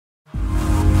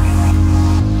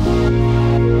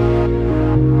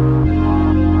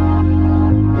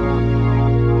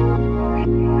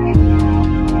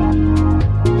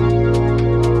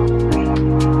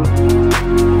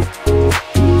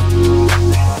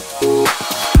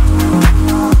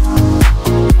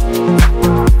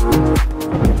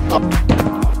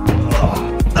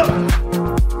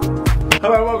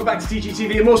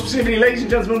TV, and more specifically, ladies and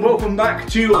gentlemen, welcome back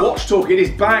to Watch Talk. It is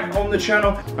back on the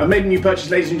channel. I've made a new purchase,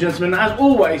 ladies and gentlemen, and as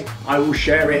always, I will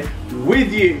share it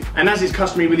with you. And as is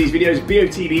customary with these videos,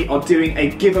 BOTV are doing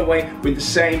a giveaway with the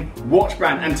same watch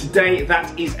brand, and today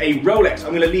that is a Rolex.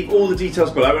 I'm going to leave all the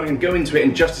details below, and I'm going to go into it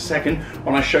in just a second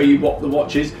when I show you what the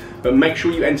watch is, but make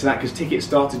sure you enter that because tickets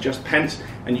start at just pence,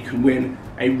 and you can win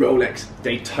a Rolex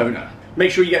Daytona.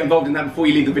 Make sure you get involved in that before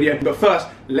you leave the video. But first,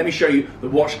 let me show you the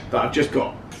watch that I've just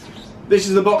got. This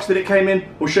is the box that it came in.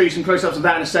 We'll show you some close-ups of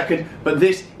that in a second. But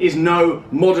this is no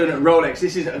modern Rolex.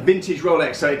 This is a vintage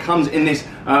Rolex. So it comes in this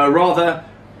rather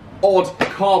odd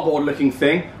cardboard looking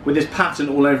thing with this pattern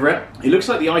all over it. It looks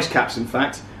like the ice caps, in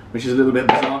fact, which is a little bit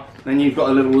bizarre. Then you've got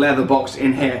a little leather box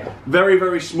in here. Very,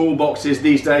 very small boxes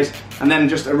these days. And then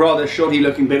just a rather shoddy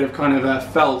looking bit of kind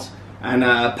of felt and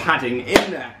padding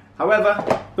in there.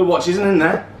 However, the watch isn't in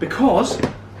there because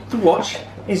the watch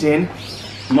is in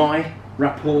my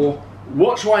Rapport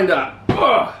watch winder.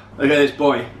 Ugh, look at this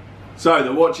boy. So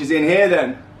the watch is in here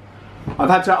then. I've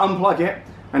had to unplug it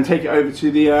and take it over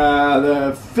to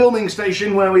the filming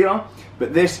station where we are.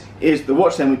 But this is the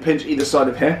watch then. We pinch either side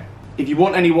of here. If you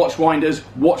want any watch winders,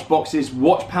 watch boxes,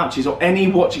 watch pouches, or any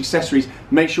watch accessories,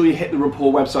 make sure you hit the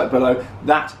Rapport website below.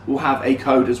 That will have a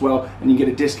code as well, and you get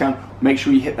a discount. Make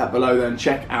sure you hit that below there and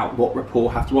check out what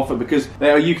Rapport have to offer, because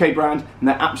they are a UK brand and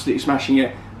they're absolutely smashing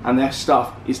it, and their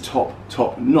stuff is top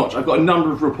notch. I've got a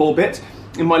number of Rapport bits.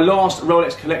 In my last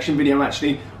Rolex collection video,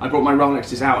 actually, I brought my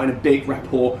Rolexes out in a big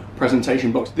Rapport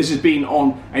presentation box. This has been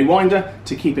on a winder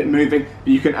to keep it moving,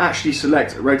 but you can actually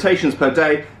select rotations per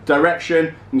day, direction,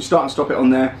 and you start and stop it on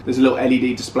there. There's a little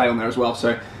LED display on there as well,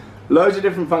 so loads of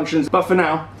different functions. But for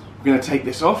now, we're going to take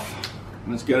this off.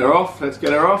 Let's get her off,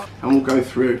 and we'll go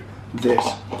through this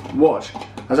watch.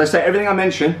 As I say, everything I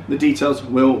mention, the details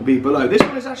will be below. This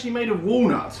one is actually made of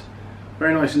walnut.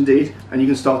 Very nice indeed, and you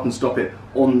can start and stop it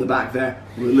on the back there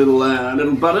with a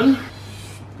little button,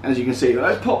 as you can see. But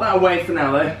let's pop that away for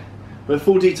now though, but the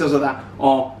full details of that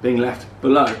are being left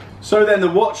below. So then the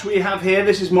watch we have here,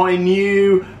 this is my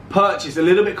new purchase, a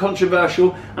little bit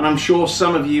controversial, and I'm sure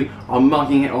some of you are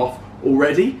mugging it off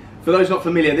already. For those not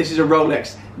familiar, this is a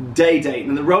Rolex Daydate,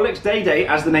 and the Rolex Daydate,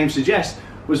 as the name suggests,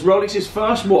 was Rolex's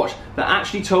first watch that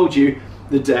actually told you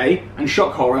the day, and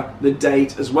shock horror, the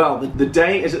date as well. The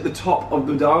day is at the top of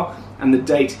the dial and the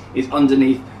date is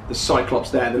underneath the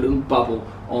cyclops there, the little bubble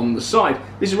on the side.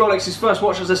 This is Rolex's first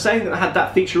watch, as I say, that had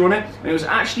that feature on it, and it was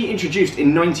actually introduced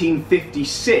in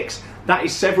 1956. That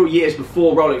is several years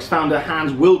before Rolex founder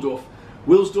Hans Wilsdorf,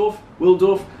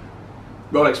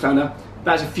 Rolex founder,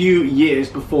 that's a few years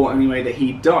before anyway that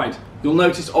he died. You'll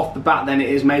notice off the bat then it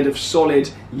is made of solid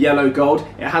yellow gold.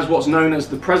 It has what's known as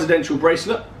the presidential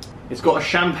bracelet. It's got a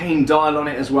champagne dial on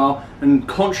it as well, and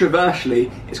controversially,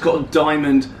 it's got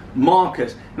diamond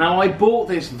markers. Now, I bought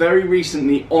this very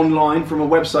recently online from a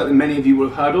website that many of you will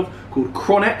have heard of called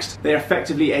Chronext. They're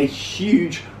effectively a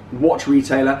huge watch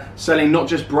retailer selling not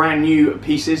just brand new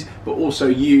pieces, but also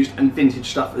used and vintage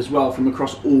stuff as well from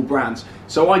across all brands.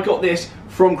 So I got this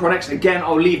from Chronext. Again,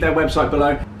 I'll leave their website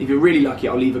below. If you're really lucky,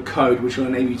 I'll leave a code which will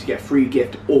enable you to get a free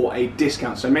gift or a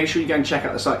discount. So make sure you go and check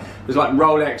out the site. There's like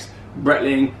Rolex,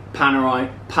 Breitling, Panerai,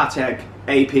 Patek,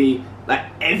 AP, like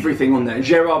everything on there.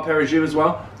 Gerard Perregaux as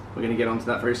well. We're going to get onto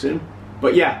that very soon.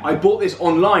 But yeah, I bought this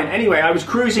online. Anyway, I was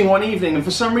cruising one evening, and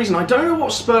for some reason, I don't know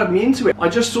what spurred me into it. I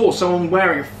just saw someone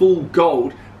wearing a full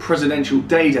gold presidential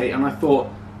Daydate, and I thought,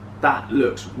 that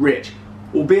looks rich.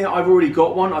 Albeit I've already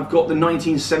got one. I've got the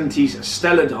 1970s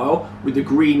Stellar dial with the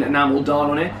green enamel dial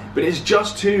on it, but it's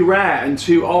just too rare and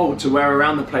too old to wear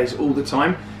around the place all the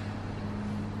time.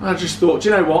 I just thought, do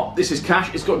you know what? This is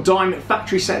cash. It's got diamond,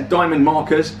 factory set diamond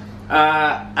markers,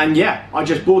 and yeah, I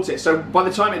just bought it. So by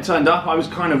the time it turned up, I was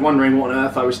kind of wondering what on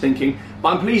earth I was thinking,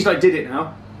 but I'm pleased I did it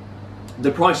now. The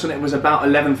price on it was about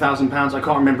 £11,000. I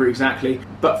can't remember exactly,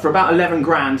 but for about 11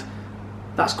 grand,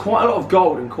 that's quite a lot of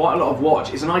gold and quite a lot of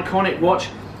watch. It's an iconic watch.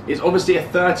 It's obviously a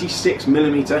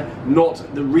 36mm, not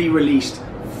the re-released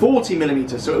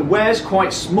 40mm, so it wears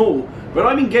quite small. But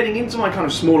I've been getting into my kind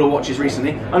of smaller watches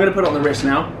recently. I'm going to put it on the wrist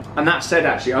now. And that said,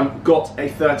 actually, I've got a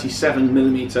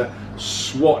 37mm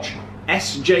Swatch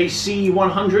SJC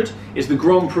 100. It's the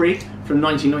Grand Prix from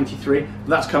 1993.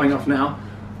 That's coming off now.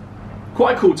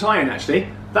 Quite a cool tie-in, actually.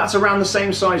 That's around the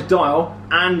same size dial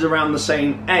and around the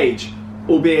same age.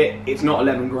 Albeit, it's not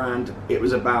 11 grand. It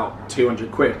was about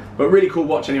 200 quid. But really cool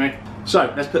watch anyway.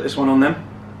 So, let's put this one on then.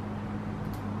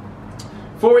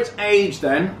 For its age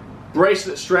then,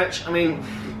 bracelet stretch, I mean,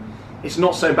 it's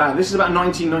not so bad. This is about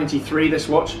 1993, this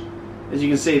watch. As you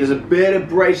can see, there's a bit of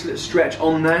bracelet stretch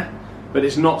on there, but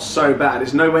it's not so bad.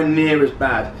 It's nowhere near as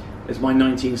bad as my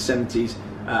 1970s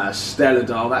stellar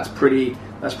dial. That's pretty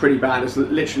bad. It's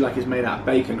literally like it's made out of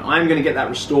bacon. I'm going to get that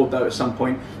restored though at some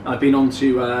point. I've been on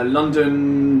to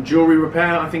London Jewellery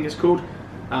Repair, I think it's called.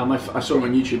 I saw him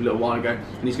on YouTube a little while ago,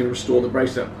 and he's going to restore the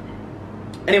bracelet.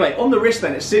 Anyway, on the wrist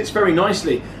then, it sits very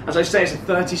nicely. As I say, it's a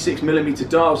 36mm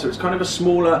dial, so it's kind of a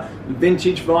smaller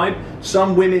vintage vibe.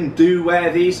 Some women do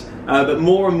wear these, but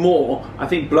more and more, I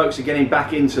think blokes are getting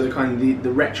back into the kind of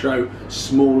the retro,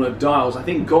 smaller dials. I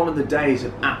think gone are the days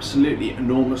of absolutely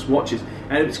enormous watches,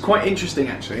 and it's quite interesting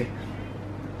actually.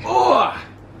 Oh!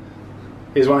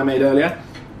 Here's one I made earlier.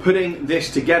 Putting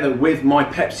this together with my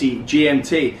Pepsi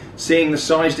GMT, seeing the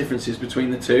size differences between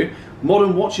the two.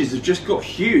 Modern watches have just got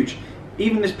huge.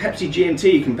 Even this Pepsi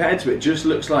GMT compared to it just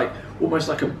looks like almost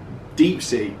like a deep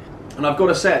sea. And I've got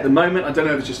to say, at the moment, I don't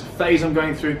know if it's just a phase I'm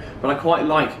going through, but I quite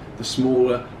like the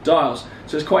smaller dials.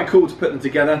 So it's quite cool to put them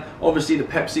together. Obviously the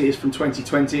Pepsi is from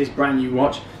 2020, it's a brand new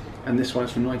watch, and this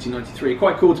one's from 1993.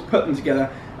 Quite cool to put them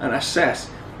together and assess.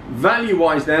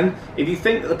 Value-wise then, if you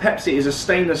think that the Pepsi is a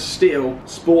stainless steel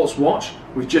sports watch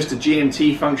with just a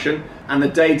GMT function, and the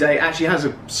Daydate actually has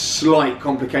a slight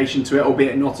complication to it,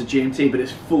 albeit not a GMT, but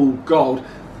it's full gold.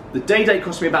 The Daydate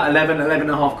cost me about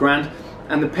 11.5 grand,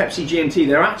 and the Pepsi GMT,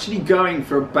 they're actually going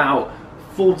for about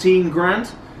 14 grand.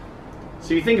 So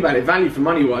if you think about it, value for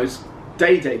money wise,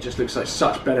 Daydate just looks like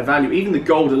such better value. Even the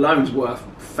gold alone's worth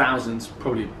thousands,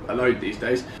 probably a load these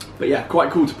days. But yeah, quite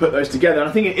cool to put those together. And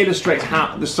I think it illustrates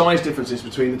how the size differences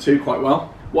between the two quite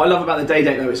well. What I love about the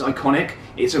Daydate though, it's iconic.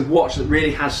 It's a watch that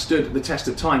really has stood the test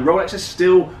of time. Rolex is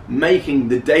still making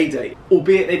the Daydate,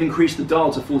 albeit they've increased the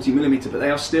dial to 40mm, but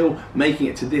they are still making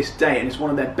it to this day, and it's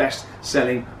one of their best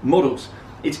selling models.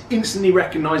 It's instantly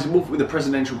recognisable with a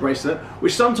presidential bracelet,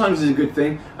 which sometimes is a good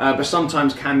thing, but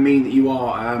sometimes can mean that you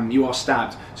are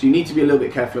stabbed. So you need to be a little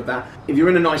bit careful of that. If you're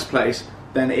in a nice place,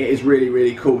 then it is really,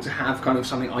 really cool to have kind of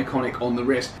something iconic on the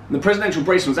wrist. And the presidential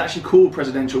bracelet was actually called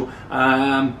presidential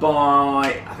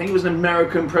by, I think it was an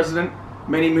American president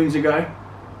many moons ago.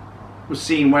 Was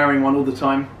seen wearing one all the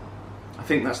time. I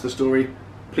think that's the story.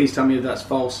 Please tell me if that's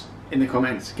false in the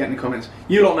comments. Get in the comments.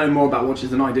 You lot know more about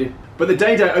watches than I do. But the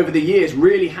Daydate over the years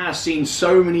really has seen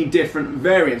so many different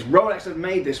variants. Rolex have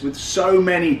made this with so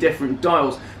many different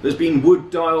dials. There's been wood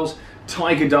dials,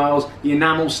 tiger dials, the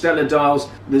enamel stellar dials,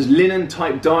 there's linen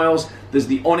type dials, there's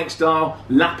the onyx dial,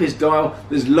 lapis dial,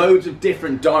 there's loads of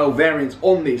different dial variants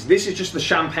on these. This is just the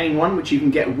champagne one, which you can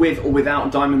get with or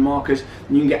without diamond markers.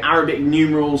 You can get Arabic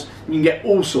numerals, you can get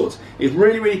all sorts. It's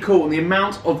really, really cool, and the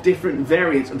amount of different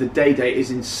variants of the Daydate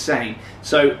is insane.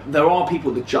 So there are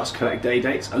people that just collect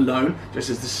Daydates alone, just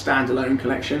as the standalone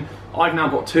collection. I've now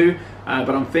got two, but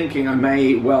I'm thinking I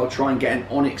may well try and get an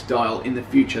onyx dial in the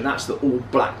future. That's the all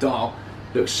black dial.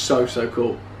 Looks so, so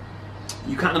cool.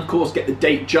 You can of course get the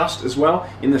date just as well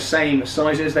in the same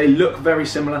sizes. They look very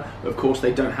similar, but of course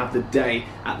they don't have the day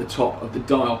at the top of the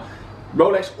dial.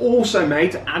 Rolex also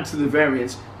made, to add to the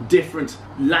variants, different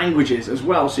languages as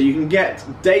well. So you can get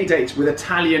day dates with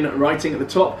Italian writing at the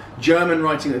top, German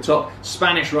writing at the top,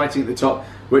 Spanish writing at the top,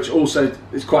 which also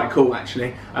is quite cool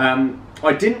actually.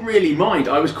 I didn't really mind.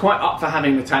 I was quite up for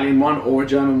having an Italian one or a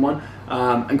German one,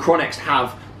 and Chronex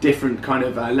have different kind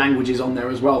of languages on there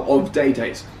as well of day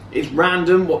dates. It's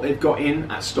random what they've got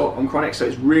in at stock on Chronex, so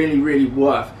it's really, really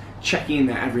worth checking in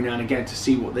there every now and again to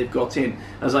see what they've got in.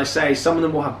 As I say, some of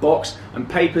them will have box and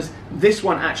papers. This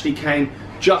one actually came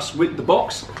just with the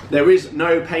box. There is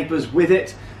no papers with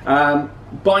it.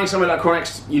 Buying something like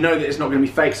Chronex, you know that it's not going to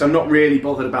be fake, so I'm not really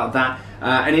bothered about that.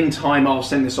 And in time, I'll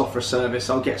send this off for a service.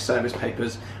 I'll get service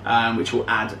papers, which will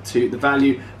add to the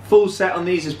value. Full set on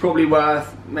these is probably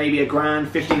worth maybe a grand,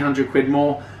 1,500 quid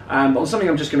more. But on something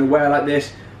I'm just going to wear like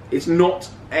this, it's not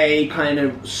a kind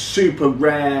of super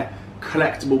rare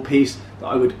collectible piece that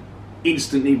I would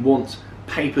instantly want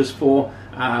papers for.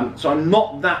 So I'm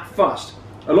not that fussed.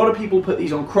 A lot of people put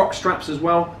these on croc straps as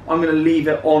well. I'm going to leave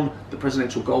it on the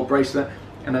presidential gold bracelet.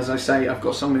 And as I say, I've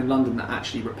got someone in London that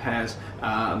actually repairs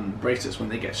bracelets when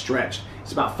they get stretched.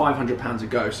 It's about £500 a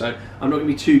go, so I'm not going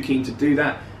to be too keen to do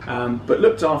that. But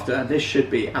looked after, this should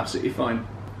be absolutely fine.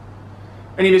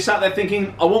 Any of you sat there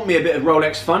thinking, I want me a bit of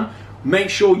Rolex fun?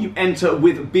 Make sure you enter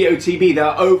with BOTB. There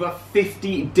are over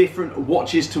 50 different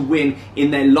watches to win in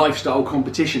their lifestyle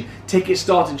competition. Tickets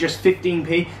start at just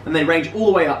 15p and they range all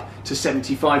the way up to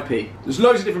 75p. There's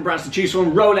loads of different brands to choose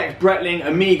from: Rolex, Breitling,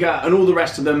 Omega and all the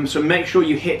rest of them, so make sure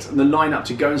you hit the lineup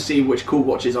to go and see which cool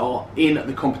watches are in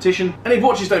the competition. And if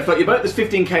watches don't float your boat, there's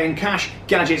 15k in cash,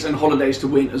 gadgets and holidays to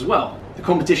win as well. The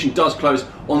competition does close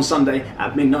on Sunday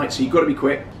at midnight, so you've got to be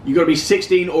quick. You've got to be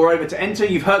 16 or over to enter.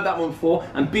 You've heard that one before.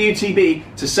 And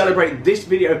BOTB, to celebrate this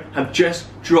video, have just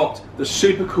dropped the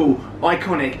super cool,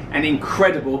 iconic and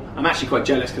incredible, I'm actually quite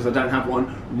jealous because I don't have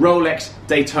one, Rolex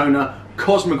Daytona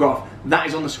Cosmograph. That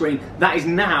is on the screen. That is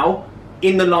now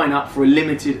in the lineup for a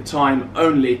limited time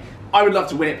only. I would love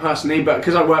to win it personally, but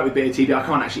because I work with BOTB, I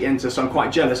can't actually enter, so I'm quite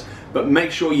jealous. But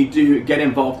make sure you do get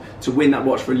involved to win that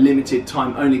watch for a limited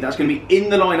time only. That's going to be in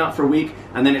the lineup for a week,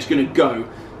 and then it's going to go.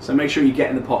 So make sure you get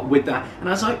in the pot with that. And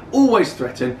as I always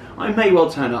threaten, I may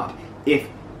well turn up if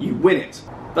you win it.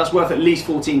 That's worth at least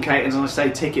 14k, and as I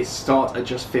say, tickets start at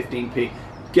just 15p.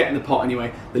 Get in the pot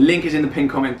anyway. The link is in the pinned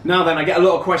comment. Now then, I get a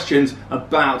lot of questions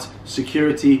about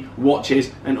security,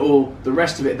 watches, and all the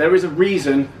rest of it. There is a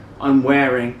reason I'm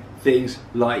wearing things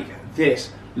like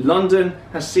this. London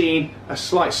has seen a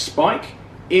slight spike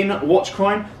in watch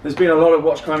crime. There's been a lot of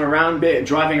watch crime around, be it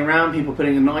driving around, people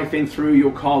putting a knife in through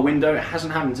your car window. It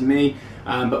hasn't happened to me,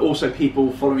 but also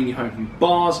people following you home from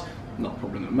bars. Not a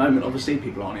problem at the moment, obviously,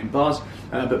 people aren't in bars,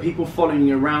 but people following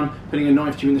you around, putting a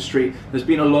knife to you in the street. There's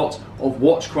been a lot of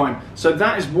watch crime. So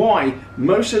that is why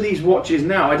most of these watches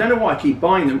now, I don't know why I keep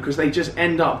buying them, because they just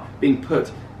end up being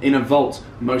put in a vault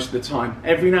most of the time.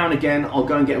 Every now and again I'll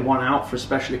go and get one out for a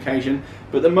special occasion,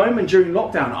 but at the moment during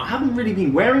lockdown I haven't really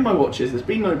been wearing my watches. There's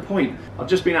been no point. I've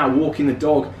just been out walking the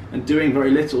dog and doing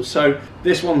very little. So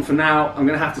this one for now, I'm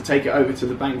going to have to take it over to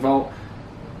the bank vault.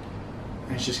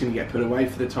 It's just going to get put away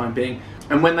for the time being.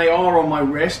 And when they are on my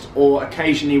wrist, or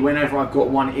occasionally whenever I've got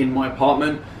one in my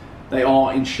apartment, they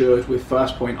are insured with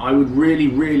First Point. I would really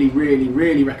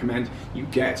recommend you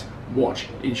get watch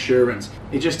insurance.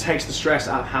 It just takes the stress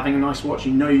out of having a nice watch.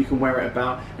 You know you can wear it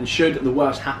about, and should the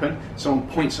worst happen, someone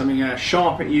points something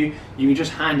sharp at you, you can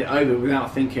just hand it over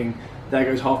without thinking, there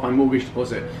goes half my mortgage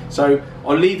deposit. So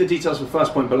I'll leave the details for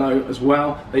First Point below as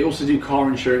well. They also do car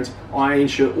insurance. I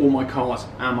insure all my cars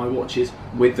and my watches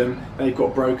with them. They've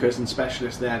got brokers and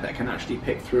specialists there that can actually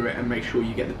pick through it and make sure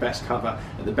you get the best cover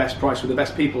at the best price with the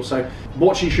best people. So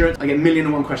watch insurance, I get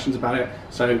 1,000,001 questions about it.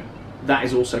 So that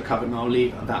is also covered, and I'll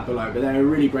leave that below. But they're a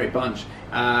really great bunch,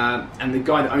 and the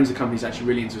guy that owns the company is actually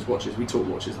really into his watches. We talk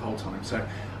watches the whole time, so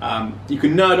you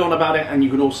can nerd on about it, and you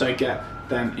can also get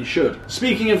them insured.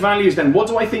 Speaking of values then, what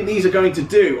do I think these are going to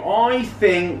do? I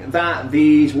think that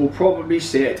these will probably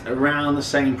sit around the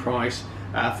same price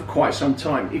for quite some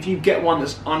time. If you get one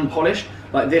that's unpolished,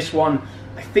 like this one,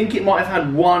 I think it might have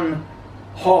had one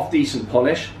half decent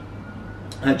polish,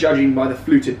 judging by the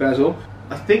fluted bezel.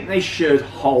 I think they should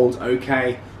hold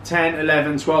okay. 10,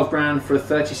 11, 12 grand for a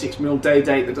 36mm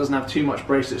Daydate that doesn't have too much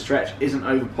bracelet stretch, isn't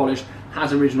over polished,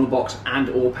 has original box and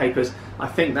all papers. I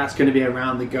think that's going to be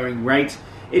around the going rate.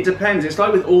 It depends. It's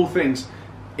like with all things.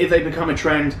 If they become a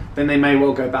trend, then they may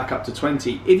well go back up to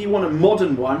 20. If you want a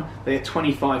modern one, they're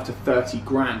 25 to 30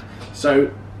 grand. So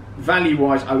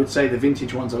value-wise, I would say the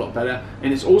vintage one's a lot better,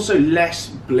 and it's also less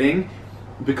bling.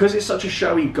 Because it's such a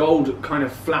showy gold kind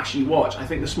of flashy watch, I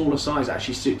think the smaller size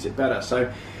actually suits it better.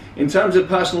 So in terms of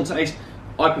personal taste,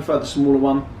 I prefer the smaller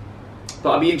one,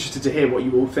 but I'd be interested to hear what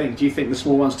you all think. Do you think the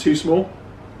small one's too small?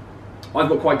 I've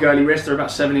got quite girly wrists, they're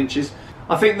about 7 inches.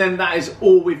 I think then that is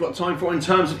all we've got time for in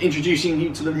terms of introducing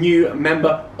you to the new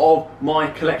member of my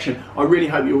collection. I really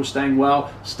hope you're all staying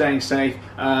well, staying safe,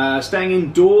 staying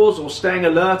indoors, or staying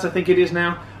alert, I think it is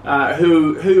now.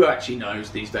 Who actually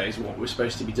knows these days what we're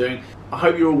supposed to be doing. I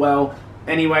hope you're all well.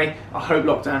 Anyway, I hope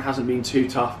lockdown hasn't been too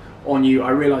tough on you.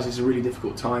 I realise it's a really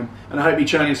difficult time, and I hope you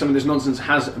churning some of this nonsense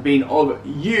has been of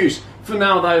use. For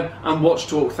now though, and Watch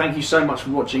Talk, thank you so much for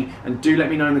watching, and do let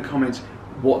me know in the comments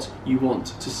what you want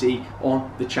to see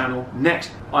on the channel next.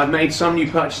 I've made some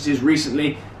new purchases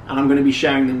recently, and I'm going to be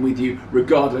sharing them with you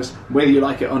regardless whether you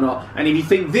like it or not. And if you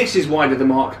think this is wide of the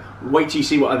mark, wait till you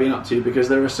see what I've been up to, because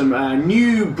there are some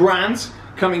new brands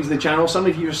coming to the channel. Some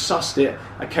of you have sussed it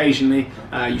occasionally.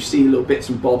 You see little bits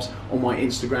and bobs on my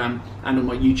Instagram and on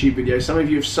my YouTube videos. Some of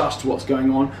you have sussed what's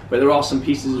going on, but there are some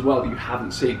pieces as well that you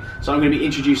haven't seen. So I'm going to be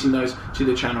introducing those to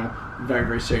the channel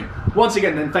very soon. Once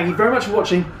again then, thank you very much for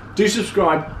watching. Do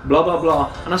subscribe, blah blah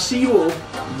blah, and I'll see you all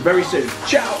very soon.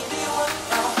 Ciao!